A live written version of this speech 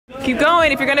Keep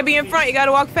going. If you're gonna be in front, you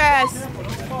gotta walk fast.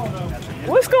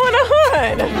 What's going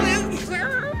on?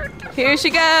 Here she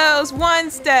goes.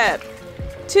 1 step,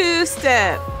 2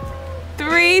 step,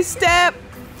 3 step,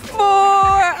 4.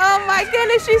 Oh my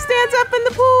goodness, she stands up in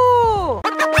the pool.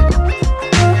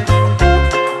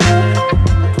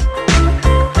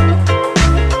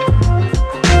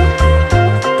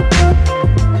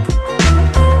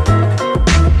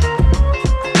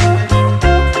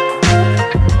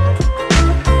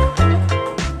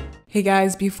 Hey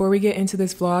guys, before we get into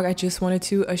this vlog, I just wanted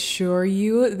to assure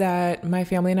you that my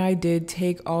family and I did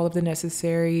take all of the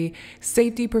necessary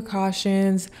safety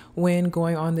precautions when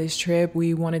going on this trip.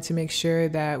 We wanted to make sure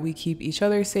that we keep each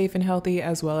other safe and healthy,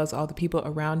 as well as all the people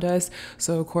around us.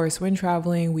 So of course, when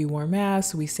traveling, we wore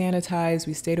masks, we sanitized,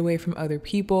 we stayed away from other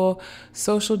people,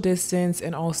 social distance,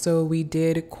 and also we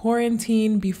did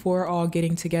quarantine before all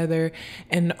getting together,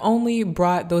 and only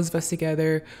brought those of us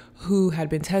together who had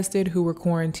been tested, who were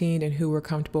quarantined, and who were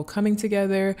comfortable coming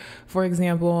together. For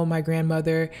example, my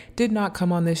grandmother did not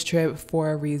come on this trip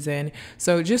for a reason.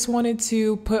 So just wanted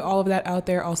to put all of that out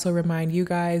there. Also remind you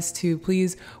guys to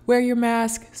please wear your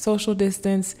mask, social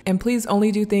distance, and please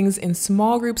only do things in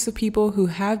small groups of people who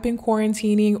have been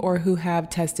quarantining or who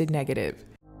have tested negative.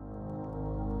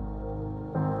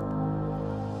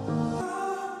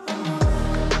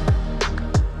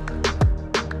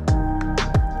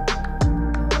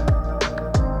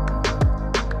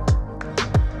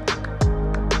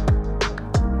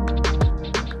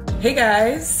 Hey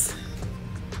guys,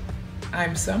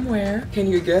 I'm somewhere. Can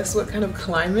you guess what kind of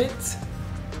climate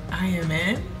I am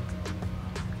in?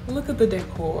 Look at the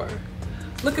decor.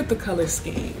 Look at the color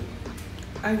scheme.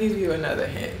 I'll give you another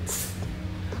hint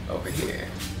over here.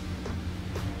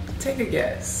 Take a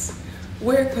guess.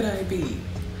 Where could I be?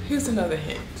 Here's another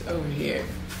hint over here.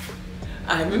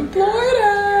 I'm in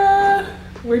Florida.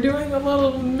 We're doing a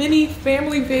little mini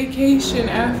family vacation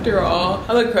after all.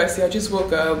 I look crusty, I just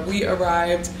woke up. We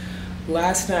arrived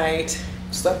last night,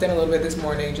 slept in a little bit this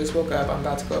morning, just woke up. I'm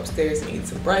about to go upstairs and eat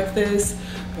some breakfast,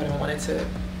 but I wanted to,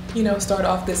 you know, start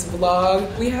off this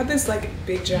vlog. We had this like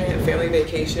big giant family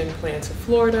vacation planned to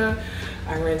Florida.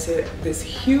 I rented this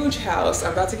huge house.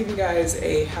 I'm about to give you guys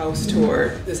a house tour.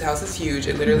 This house is huge.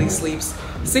 It literally sleeps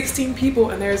 16 people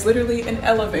and there's literally an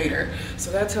elevator.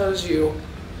 So that tells you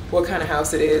what kind of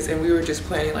house it is. And we were just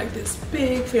planning like this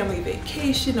big family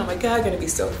vacation. Oh my God, gonna be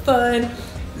so fun.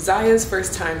 Ziya's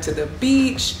first time to the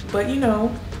beach, but you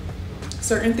know,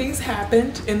 certain things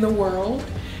happened in the world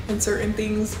and certain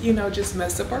things, you know, just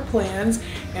messed up our plans.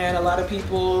 And a lot of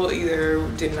people either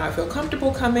did not feel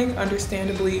comfortable coming,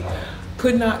 understandably,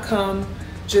 could not come,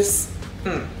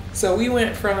 So we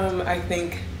went from, I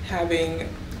think, having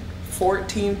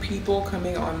 14 people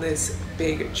coming on this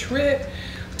big trip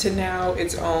to now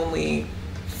it's only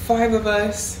 5 of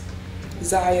us,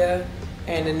 Ziya,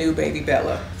 and a new baby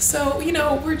Bella. So, you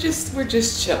know, we're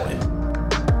just chilling.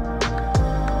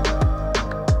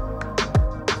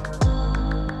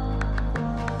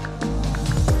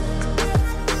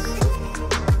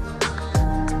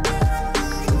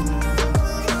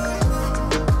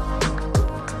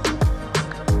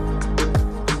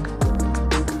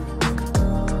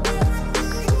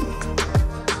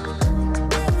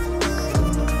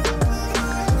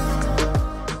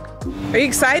 Are you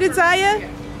excited, Ziya?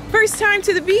 First time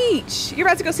to the beach. You're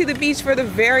about to go see the beach for the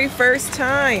very first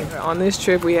time. On this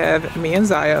trip, we have me and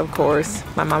Ziya, of course,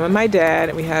 my mom and my dad,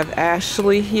 and we have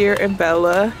Ashley here and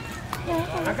Bella,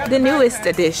 the newest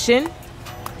addition,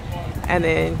 and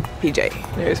then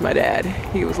PJ. There's my dad.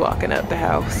 He was locking up the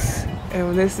house.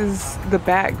 And this is the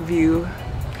back view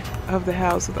of the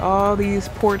house with all these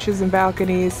porches and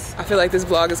balconies. I feel like this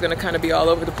vlog is gonna kind of be all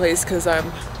over the place because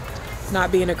I'm not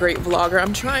being a great vlogger.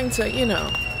 I'm trying to, you know,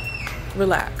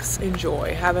 relax,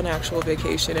 enjoy, have an actual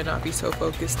vacation and not be so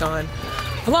focused on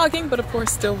vlogging, but of course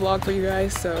still vlog for you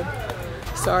guys. So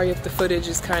sorry if the footage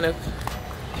is kind of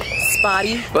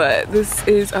spotty, but this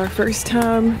is our first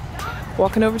time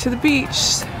walking over to the beach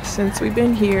since we've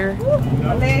been here.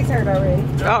 My legs hurt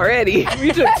already. Already?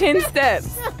 We took 10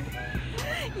 steps.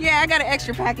 Yeah, I got an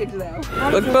extra package though.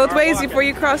 Look both ways before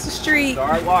you cross the street.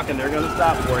 Start walking, they're gonna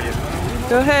stop for you.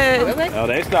 Go ahead. Oh,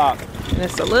 they stop. And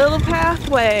it's a little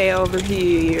pathway over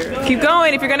here. Keep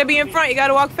going. If you're gonna be in front, you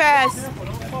gotta walk fast.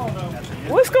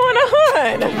 What's going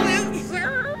on?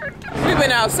 We've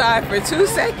been outside for 2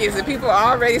 seconds and people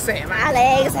are already saying, my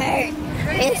legs hurt.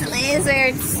 It's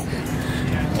lizards.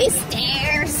 It's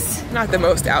stairs. Not the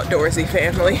most outdoorsy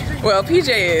family. Well, PJ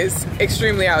is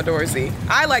extremely outdoorsy.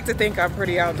 I like to think I'm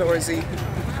pretty outdoorsy.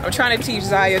 I'm trying to teach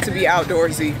Ziya to be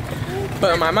outdoorsy,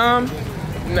 but my mom,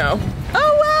 no.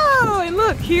 Oh wow, And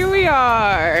look, here we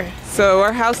are. So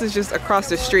our house is just across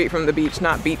the street from the beach,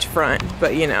 not beachfront,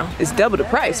 but you know, it's double the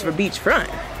price for beachfront.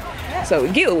 So we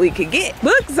get what we could get.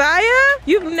 Look, Ziya,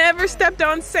 you've never stepped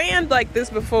on sand like this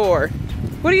before.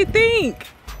 What do you think?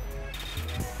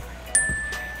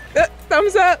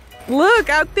 Thumbs up. Look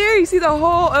out there, you see the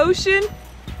whole ocean?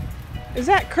 Is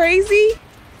that crazy?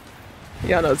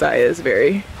 Y'all know Ziya is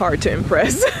very hard to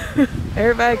impress.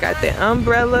 Everybody got their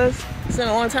umbrellas. It's been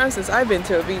a long time since I've been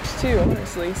to a beach too,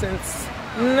 honestly, since,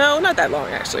 no, not that long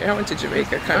actually. I went to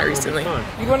Jamaica kind of recently.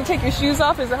 You want to take your shoes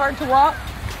off? Is it hard to walk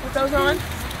with those on?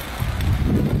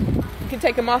 You can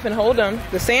take them off and hold them.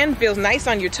 The sand feels nice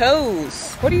on your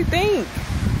toes. What do you think?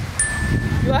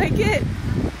 You like it?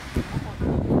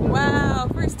 Wow,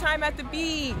 first time at the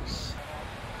beach.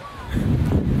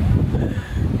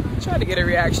 Try to get a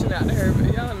reaction out of her,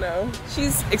 but y'all know.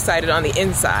 She's excited on the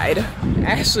inside.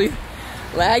 Ashley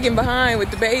lagging behind with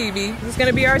the baby. Is this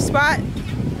gonna be our spot?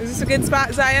 Is this a good spot,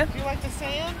 Ziya? You like the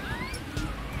sand?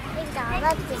 I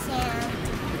love the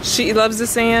sand. She loves the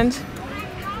sand.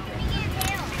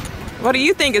 What do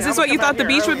you think? Is this what you thought the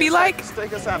beach would be like? Let's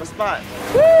take us out of spot.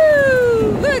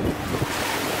 Woo! Look!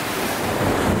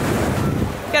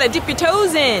 Gotta dip your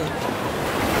toes in.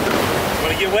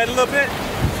 Want to get wet a little bit?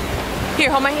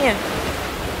 Here, hold my hand.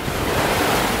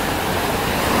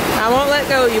 I won't let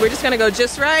go of you. We're just gonna go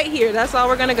just right here. That's all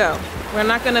we're gonna go. We're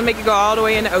not gonna make it go all the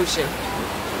way in the ocean.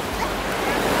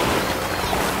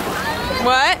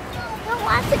 What? I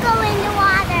want to go in the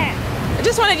water. I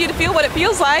just wanted you to feel what it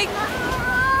feels like.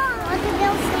 I want to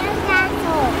build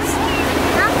sandcastles.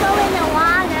 Not go in the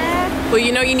water. Well,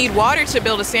 you know you need water to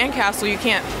build a sandcastle. You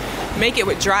can't make it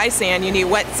with dry sand. You need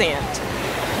wet sand.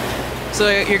 So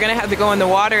you're gonna have to go in the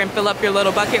water and fill up your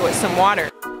little bucket with some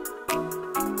water.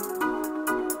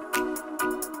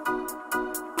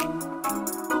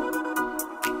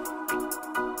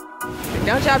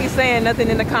 Don't y'all be saying nothing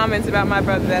in the comments about my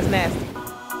brother that's nasty.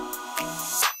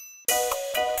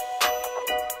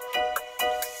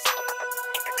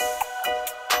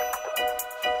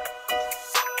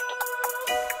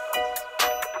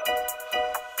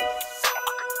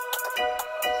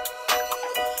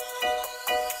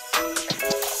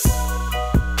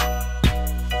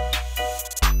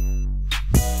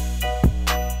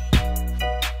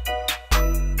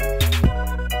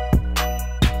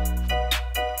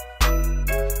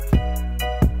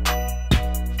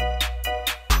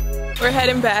 We're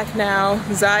heading back now.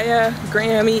 Ziya,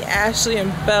 Grammy, Ashley, and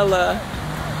Bella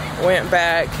went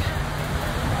back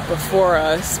before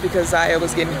us because Ziya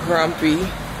was getting grumpy.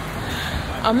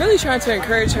 I'm really trying to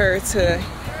encourage her to,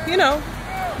 you know,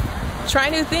 try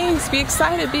new things, be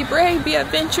excited, be brave, be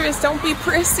adventurous, don't be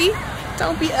prissy,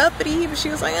 don't be uppity. But she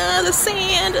was like, the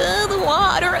sand, the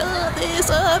water, this,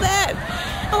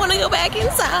 that. I want to go back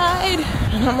inside.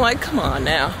 And I'm like, come on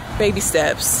now, baby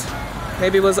steps.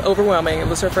 Maybe it was overwhelming. It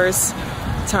was her first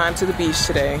time to the beach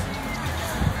today.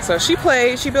 So she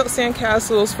played, she built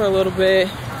sandcastles for a little bit.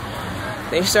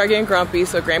 Then she started getting grumpy,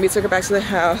 so Grammy took her back to the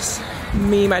house.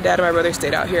 Me, my dad, and my brother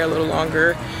stayed out here a little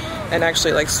longer and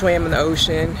actually like swam in the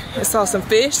ocean. I saw some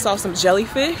fish, saw some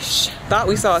jellyfish. Thought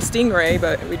we saw a stingray,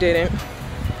 but we didn't.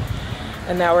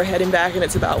 And now we're heading back and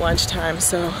it's about lunchtime,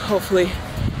 so hopefully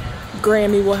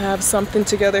Grammy will have something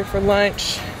together for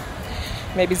lunch.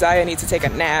 Maybe Ziya needs to take a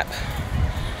nap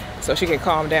so she can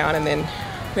calm down, and then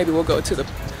maybe we'll go to the,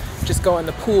 just go in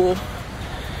the pool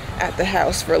at the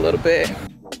house for a little bit.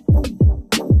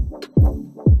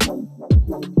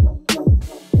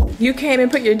 You came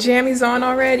and put your jammies on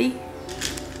already?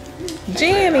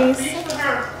 Jammies? I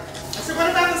said, what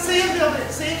about the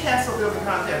sandcastle building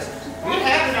contest? We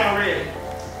have it already.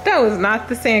 That was not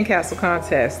the sandcastle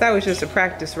contest. That was just a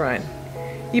practice run.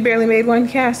 You barely made one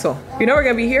castle. You know we're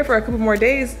gonna be here for a couple more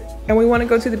days and we wanna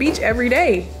go to the beach every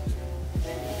day.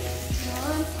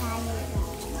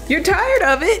 You're tired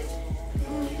of it?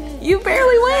 You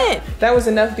barely went. That was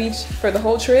enough beach for the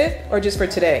whole trip or just for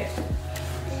today?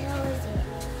 That was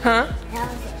it. Huh? That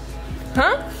was it.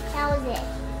 Huh? That was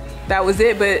it. That was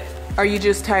it, but are you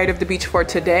just tired of the beach for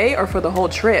today or for the whole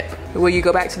trip? Will you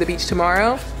go back to the beach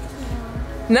tomorrow?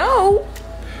 No?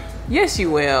 Yes,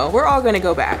 you will. We're all gonna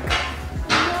go back.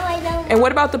 No, I don't. And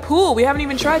what about the pool? We haven't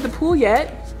even tried the pool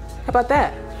yet. How about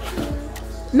that?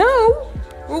 No?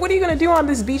 Well, what are you gonna do on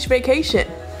this beach vacation?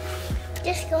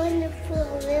 Just go in the pool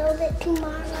a little bit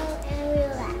tomorrow and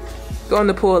relax. Go in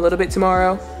the pool a little bit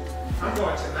tomorrow? I'm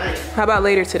going tonight. How about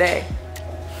later today?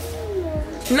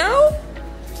 No?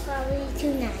 Probably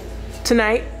tonight.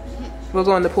 Tonight? We'll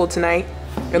go in the pool tonight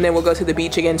and then we'll go to the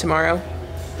beach again tomorrow?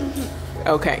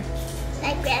 Okay.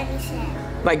 Like Grammy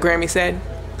said. Like Grammy said?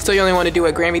 So you only want to do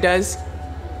what Grammy does?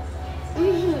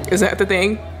 Is that the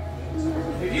thing?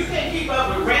 If you can't keep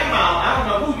up with grandma, I don't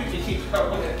know who you can keep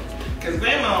up with. Because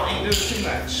grandma ain't doing too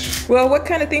much. Well, what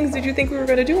kind of things did you think we were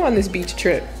gonna do on this beach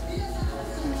trip?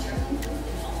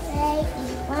 Play,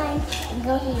 eat lunch, and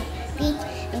go to the beach,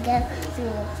 and go to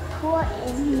the pool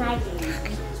and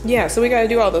nighttime. Yeah, so we gotta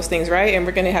do all those things, right? And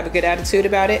we're gonna have a good attitude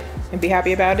about it and be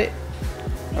happy about it.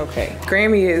 Okay,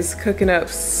 Grammy is cooking up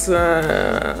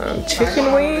some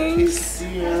chicken wings.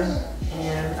 Here,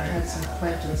 and I had some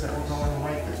plantains that were going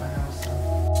right at my house.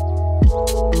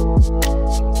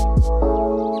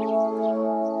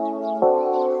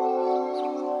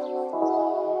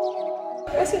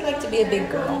 What's it like to be a big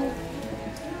girl?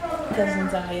 Cousin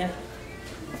Ziya.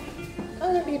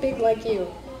 I'm gonna be big like you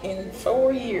in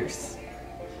 4 years.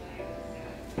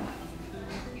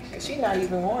 Cause she's not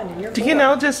even 1 and you're 4. Do you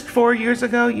know just 4 years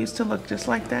ago you used to look just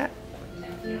like that?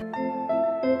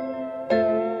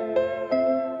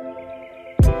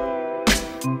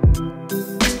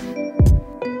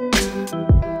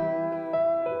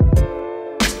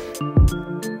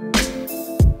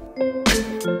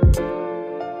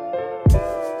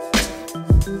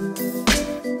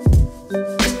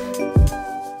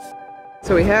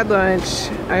 So we had lunch.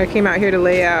 I came out here to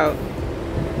lay out.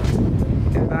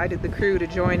 Invited the crew to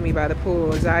join me by the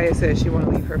pool. Ziya said she wanted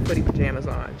to leave her footy pajamas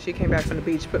on. She came back from the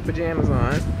beach, put pajamas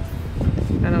on.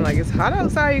 And I'm like, it's hot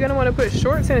outside. You're gonna want to put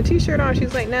shorts and a t-shirt on.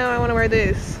 She's like, no, I want to wear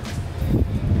this.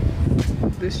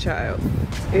 This child.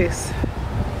 It's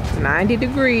 90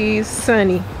 degrees,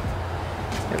 sunny.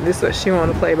 And this is what she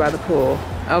wanted to play by the pool.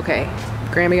 Okay,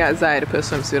 Grammy got Ziya to put a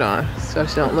swimsuit on so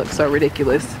she don't look so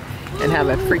ridiculous and have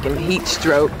a freaking heat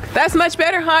stroke. That's much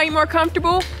better, huh? You more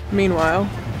comfortable? Meanwhile,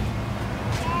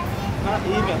 Not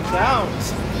even down.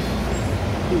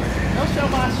 Don't show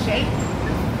my shape.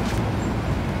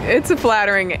 it's a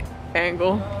flattering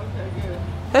angle.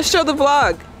 Let's show the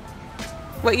vlog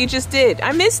what you just did.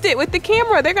 I missed it with the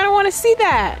camera. They're gonna want to see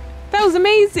that. That was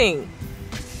amazing.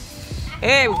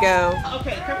 There we go.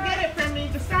 Okay, come get it from me.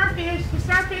 The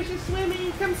starfish is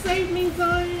swimming. Come save me,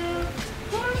 Ziya.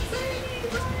 Come save me,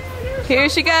 Ziya. Here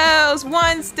she goes.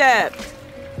 1 step,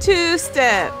 2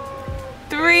 step,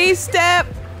 3 step,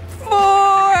 4.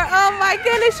 Oh my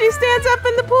goodness, she stands up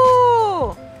in the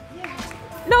pool.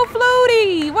 No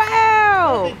floaty.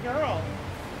 Wow. Good girl.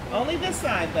 Only this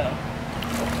side though.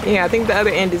 Yeah, I think the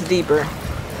other end is deeper.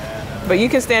 But you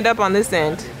can stand up on this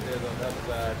end.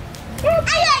 I gotta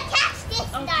catch this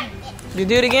starfish. You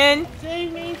do it again?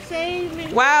 Save me, save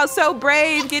me. Wow, so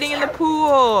brave getting in the pool.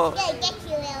 I'm gonna get you,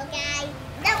 little guy.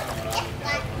 No, guess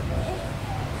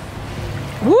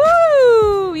what?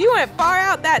 Woo! You went far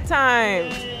out that time.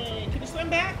 Hey, can you swim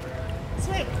back?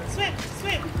 Swim, swim,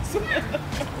 swim, swim.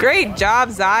 Great job,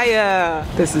 Ziya.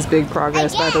 This is big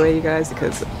progress, by the way, you guys,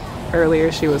 because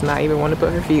earlier she was not even wanting to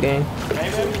put her feet in.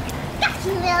 Got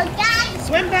you, little guy.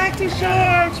 Swim back to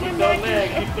shore. Swim back to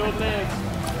shore. Keep those legs.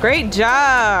 Great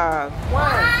job. 1,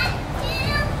 2,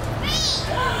 3.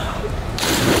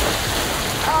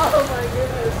 Oh my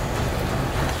goodness.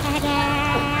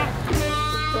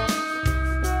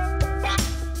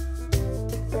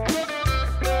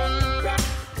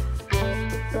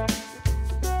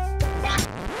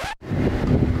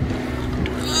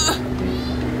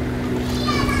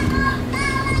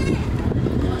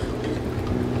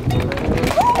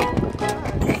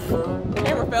 The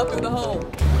camera fell through the hole.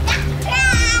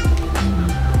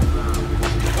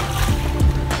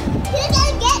 Who's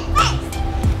gonna get first?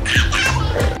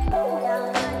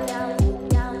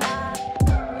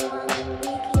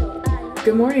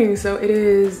 Good morning. So it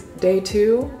is day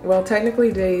 2. Well,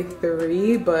 technically day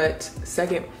 3, but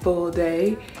second full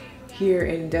day here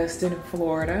in Destin,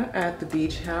 Florida at the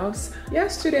beach house.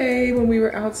 Yesterday when we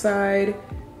were outside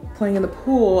playing in the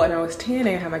pool and I was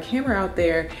tanning, I had my camera out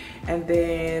there and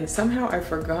then somehow I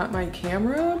forgot my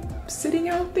camera sitting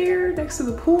out there next to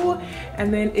the pool,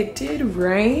 and then it did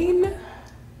rain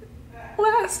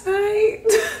last night.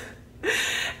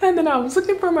 And then I was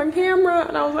looking for my camera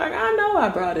and I was like, I know I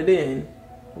brought it in.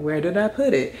 Where did I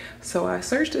put it? So I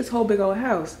searched this whole big old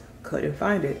house, couldn't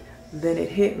find it. Then it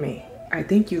hit me. I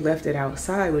think you left it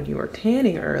outside when you were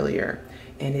tanning earlier,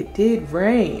 and it did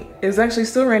rain. It was actually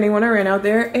still raining when I ran out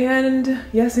there, and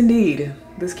yes indeed,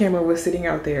 this camera was sitting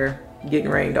out there getting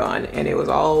rained on and it was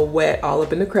all wet all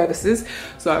up in the crevices.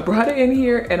 So I brought it in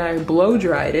here and I blow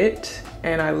dried it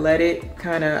and I let it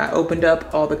I opened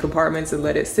up all the compartments and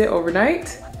let it sit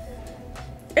overnight.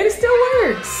 And it still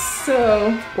works.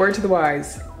 So word to the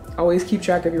wise, always keep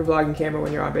track of your vlogging camera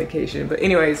when you're on vacation. But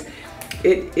anyways,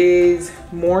 it is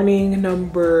morning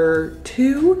number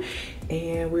 2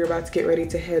 and we're about to get ready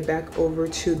to head back over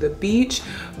to the beach.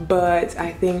 But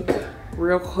I think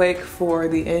real quick for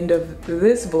the end of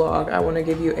this vlog, I want to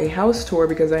give you a house tour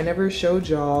because I never showed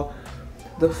y'all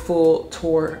the full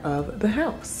tour of the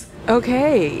house.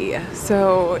 Okay,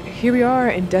 so here we are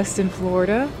in Destin,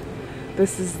 Florida.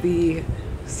 This is the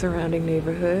surrounding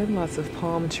neighborhood, lots of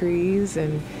palm trees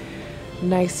and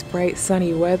nice bright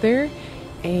sunny weather.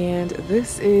 And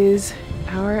this is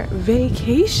our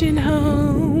vacation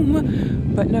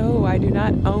home. But no, I do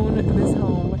not own this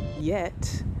home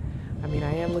yet. I mean,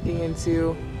 I am looking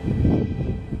into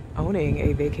owning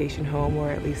a vacation home, or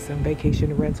at least some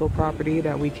vacation rental property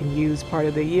that we can use part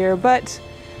of the year, but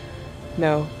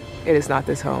no, it is not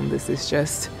this home. This is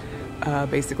just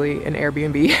basically an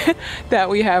Airbnb that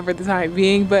we have for the time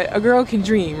being, but a girl can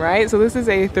dream, right? So this is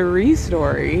a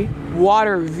 3-story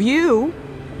water view,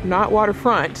 not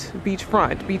waterfront, beach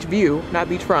view, not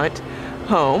beachfront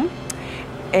home.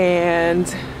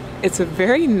 And it's a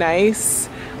very nice,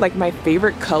 like my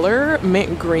favorite color,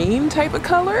 mint green type of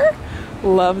color.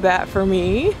 Love that for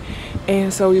me.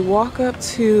 And so we walk up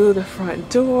to the front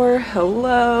door.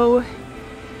 Hello.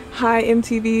 Hi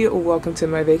MTV, welcome to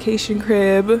my vacation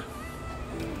crib.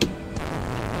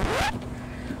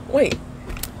 Wait,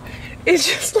 it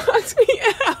just locked me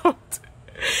out.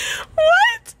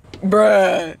 What?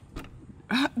 Bruh.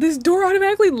 This door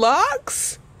automatically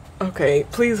locks? Okay,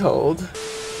 please hold.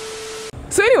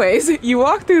 So anyways, you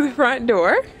walk through the front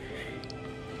door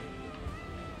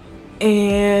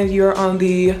and you're on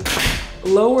the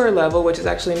lower level, which is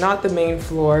actually not the main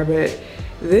floor, but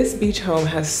this beach home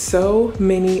has so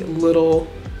many little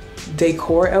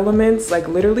decor elements. Like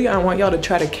literally, I want y'all to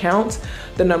try to count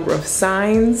the number of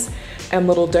signs and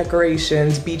little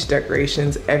decorations, beach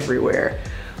decorations everywhere.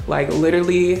 Like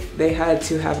literally, they had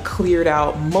to have cleared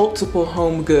out multiple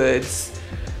home goods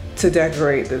to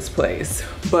decorate this place.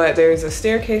 But there's a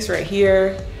staircase right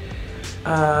here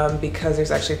because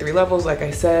there's actually 3 levels, like I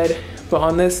said. But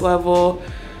on this level,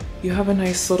 you have a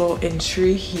nice little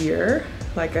entry here.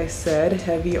 Like I said,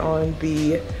 heavy on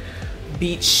the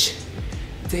beach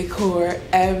decor.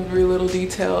 Every little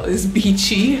detail is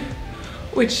beachy,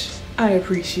 which I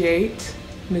appreciate.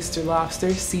 Mr.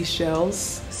 Lobster,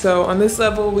 seashells. So on this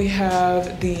level, we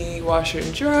have the washer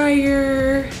and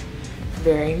dryer.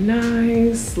 Very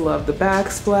nice, love the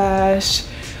backsplash.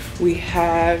 We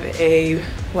have a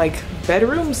like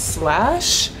bedroom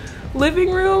slash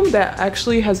living room that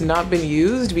actually has not been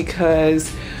used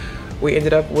because we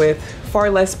ended up with far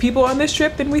less people on this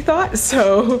trip than we thought.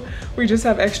 So we just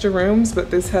have extra rooms,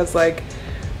 but this has like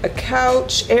a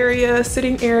couch area,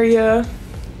 sitting area,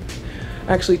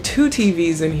 actually 2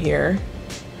 TVs in here,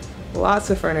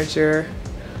 lots of furniture,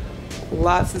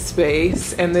 lots of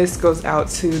space, and this goes out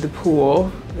to the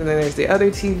pool. And then there's the other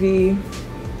TV,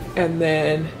 and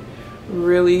then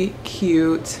really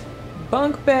cute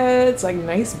bunk beds, like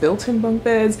nice built-in bunk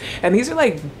beds. And these are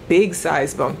like big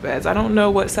size bunk beds. I don't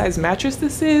know what size mattress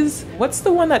this is. What's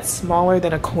the one that's smaller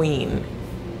than a queen?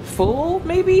 Full,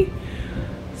 maybe?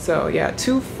 So yeah,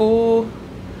 2 full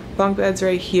bunk beds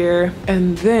right here.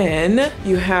 And then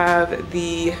you have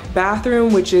the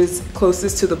bathroom, which is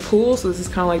closest to the pool. So this is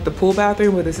kind of like the pool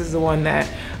bathroom, but this is the one that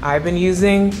I've been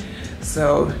using.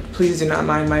 So please do not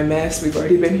mind my mess. We've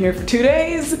already been here for 2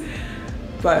 days,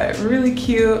 but really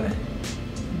cute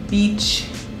beach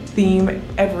theme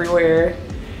everywhere.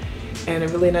 And a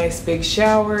really nice big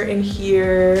shower in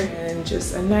here, and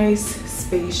just a nice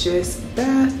spacious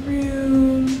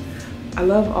bathroom. I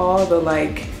love all the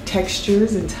like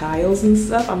textures and tiles and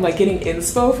stuff. I'm like getting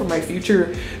inspo for my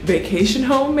future vacation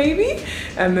home maybe.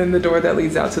 And then the door that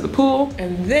leads out to the pool.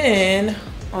 And then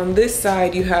on this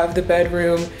side you have the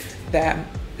bedroom that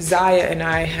Ziya and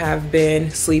I have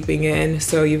been sleeping in.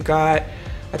 So you've got,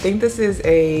 I think this is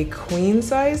a queen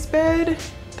size bed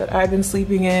that I've been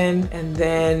sleeping in, and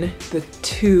then the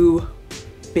 2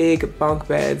 big bunk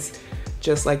beds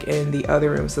just like in the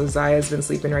other room. So Ziya's been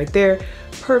sleeping right there.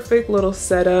 Perfect little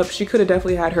setup. She could have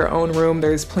definitely had her own room.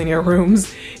 There's plenty of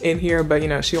rooms in here, but you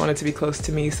know, she wanted to be close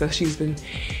to me, so she's been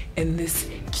in this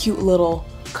cute little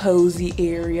cozy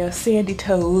area. Sandy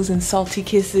toes and salty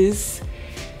kisses.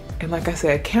 And like I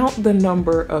said, count the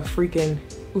number of freaking,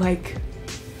 like,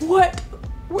 what?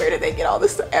 Where did they get all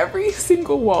this? Every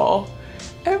single wall,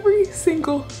 every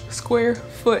single square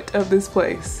foot of this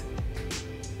place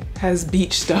has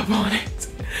beach stuff on it.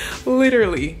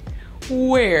 Literally,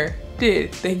 where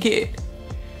did they get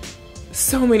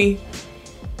so many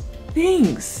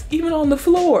things? Even on the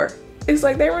floor. It's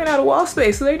like they ran out of wall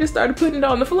space, so they just started putting it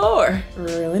on the floor.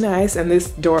 Really nice. And this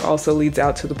door also leads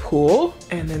out to the pool.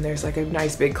 And then there's like a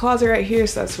nice big closet right here,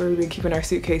 so that's where we've been keeping our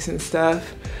suitcase and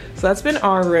stuff. So that's been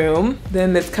our room.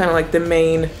 Then it's kind of like the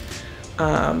main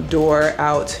door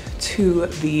out to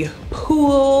the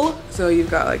pool. So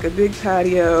you've got like a big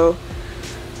patio.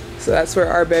 So that's where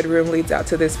our bedroom leads out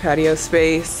to this patio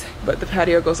space. But the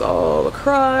patio goes all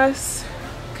across,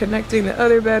 connecting the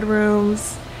other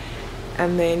bedrooms.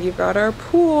 And then you've got our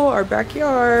pool, our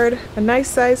backyard, a nice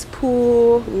sized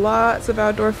pool, lots of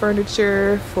outdoor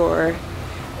furniture for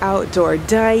outdoor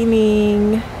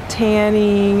dining,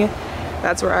 tanning.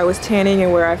 That's where I was tanning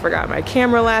and where I forgot my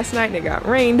camera last night and it got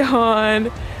rained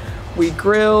on. We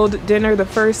grilled dinner the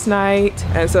first night.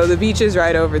 And so the beach is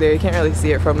right over there. You can't really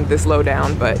see it from this low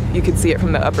down, but you can see it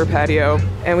from the upper patio.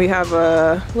 And we have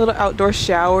a little outdoor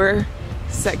shower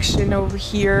section over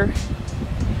here.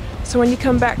 So when you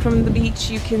come back from the beach,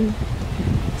 you can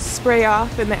spray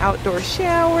off in the outdoor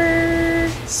shower.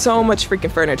 So much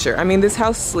freaking furniture. I mean, this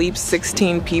house sleeps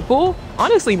 16 people.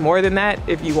 Honestly, more than that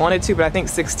if you wanted to, but I think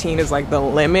 16 is like the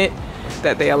limit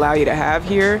that they allow you to have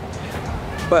here.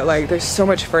 But like, there's so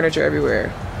much furniture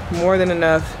everywhere. More than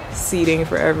enough seating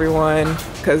for everyone.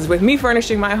 Because with me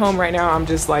furnishing my home right now, I'm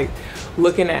just like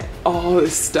looking at all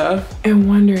this stuff and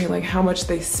wondering like how much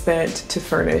they spent to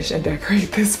furnish and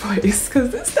decorate this place,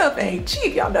 because this stuff ain't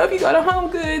cheap. Y'all know if you go to Home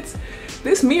Goods,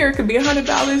 this mirror could be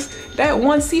 $100. That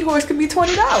one seahorse could be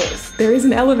 $20. There is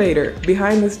an elevator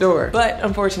behind this door, but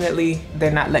unfortunately they're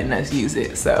not letting us use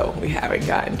it, so we haven't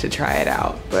gotten to try it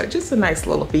out, but just a nice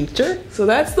little feature. So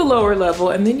that's the lower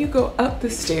level, and then you go up the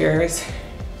stairs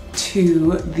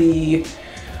to the,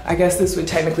 I guess this would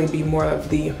technically be more of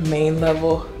the main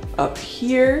level up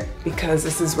here, because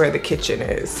this is where the kitchen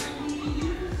is.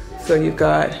 So you've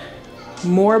got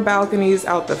more balconies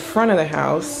out the front of the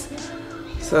house.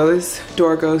 So this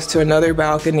door goes to another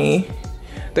balcony.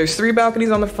 There's 3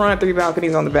 balconies on the front, 3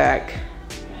 balconies on the back.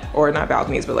 Or not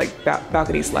balconies, but like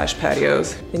balconies slash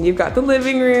patios. And you've got the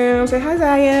living room. Say hi,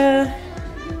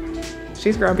 Ziya.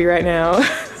 She's grumpy right now.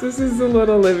 So this is the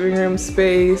little living room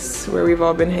space where we've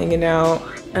all been hanging out.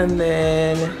 And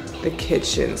then the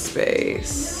kitchen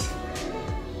space.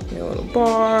 A little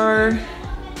bar,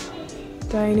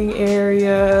 dining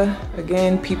area.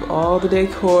 Again, peep all the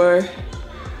decor.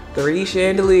 3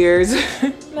 chandeliers.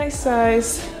 Nice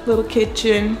size little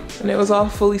kitchen. And it was all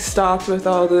fully stocked with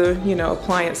all the, you know,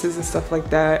 appliances and stuff like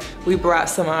that. We brought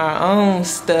some of our own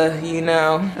stuff, you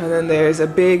know. And then there's a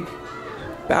big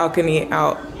balcony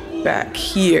out back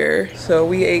here. So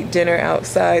we ate dinner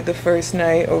outside the first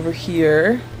night over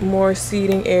here. More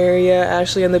seating area.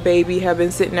 Ashley and the baby have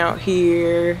been sitting out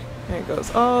here. And it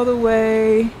goes all the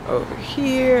way over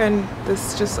here, and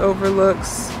this just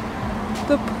overlooks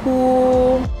the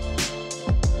pool.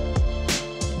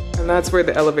 And that's where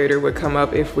the elevator would come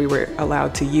up if we were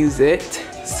allowed to use it.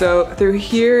 So through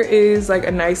here is like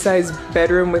a nice size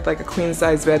bedroom with like a queen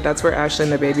size bed. That's where Ashley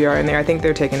and the baby are in there. I think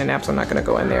they're taking a nap, so I'm not gonna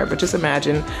go in there, but just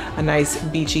imagine a nice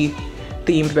beachy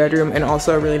themed bedroom and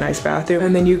also a really nice bathroom.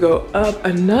 And then you go up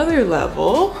another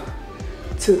level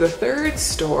to the 3rd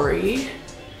story.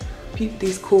 Peep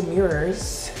these cool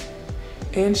mirrors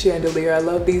and chandelier. I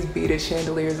love these beaded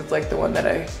chandeliers. It's like the one that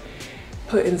I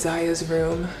put in Ziya's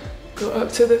room. Go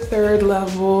up to the 3rd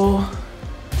level,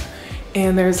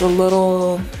 and there's a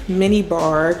little mini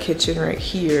bar kitchen right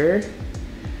here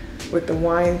with the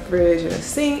wine fridge and a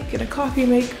sink and a coffee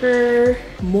maker.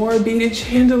 More beaded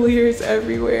chandeliers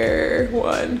everywhere.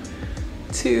 1,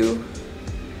 2,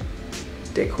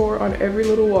 decor on every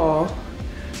little wall.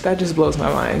 That just blows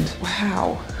my mind.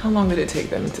 Wow, how long did it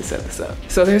take them to set this up?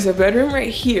 So there's a bedroom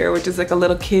right here, which is like a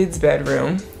little kid's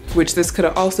bedroom, which this could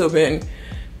have also been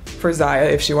for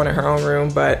Ziya if she wanted her own room,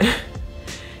 but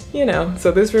you know,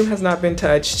 so this room has not been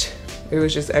touched. It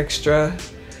was just extra,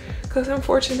 because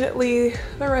unfortunately,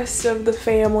 the rest of the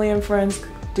family and friends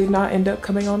did not end up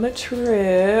coming on the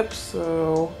trip,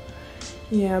 so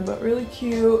yeah, but really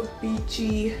cute,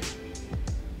 beachy,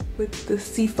 with the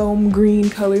seafoam green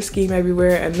color scheme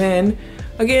everywhere. And then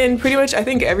again, pretty much I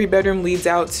think every bedroom leads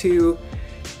out to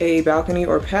a balcony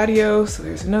or patio. So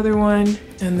there's another one.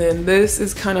 And then this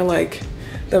is kind of like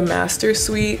the master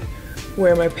suite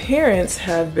where my parents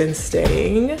have been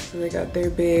staying. So they got their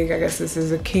big, I guess this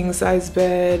is a king size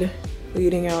bed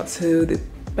leading out to the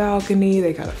balcony.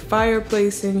 They got a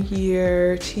fireplace in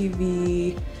here,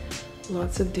 TV,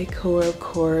 lots of decor of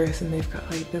course. And they've got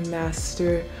like the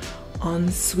master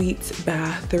ensuite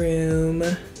bathroom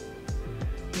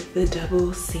with the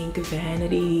double sink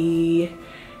vanity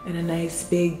and a nice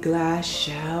big glass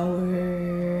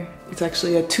shower. It's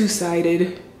actually a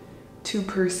 2-sided,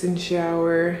 2-person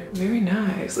shower. Very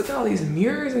nice. Look at all these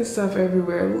mirrors and stuff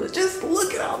everywhere. Just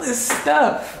look at all this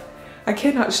stuff. I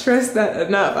cannot stress that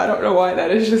enough. I don't know why that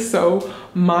is just so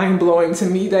mind-blowing to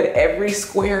me, that every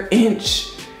square inch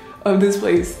of this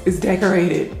place is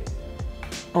decorated.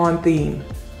 on theme.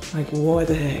 Like what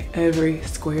the heck, every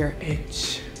square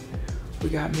inch. We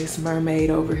got Miss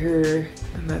Mermaid over here,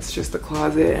 and that's just the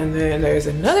closet. And then there's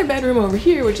another bedroom over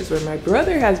here, which is where my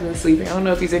brother has been sleeping. I don't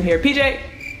know if he's in here. PJ?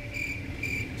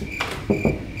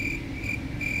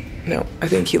 No, I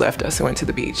think he left us and went to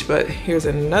the beach. But here's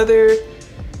another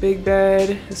big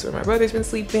bed. This is where my brother's been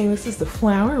sleeping. This is the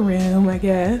flower room, I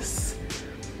guess.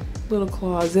 Little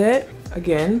closet,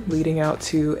 again, leading out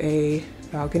to a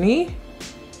balcony.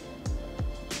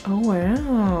 Oh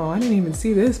wow, I didn't even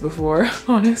see this before,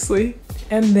 honestly.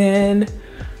 And then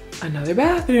another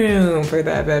bathroom for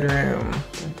that bedroom.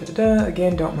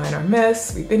 Again, don't mind our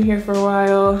mess. We've been here for a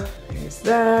while. There's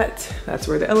that. That's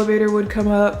where the elevator would come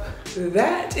up.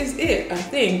 That is it, I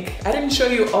think. I didn't show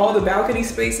you all the balcony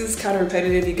spaces, kind of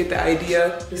repetitive, you get the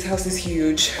idea. This house is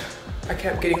huge. I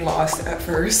kept getting lost at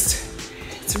first.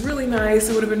 It's really nice.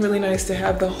 It would have been really nice to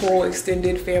have the whole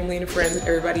extended family and friends and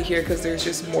everybody here because there's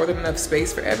just more than enough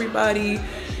space for everybody.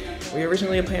 We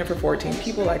originally planned for 14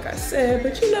 people, like I said,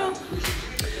 but you know,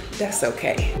 that's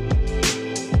okay.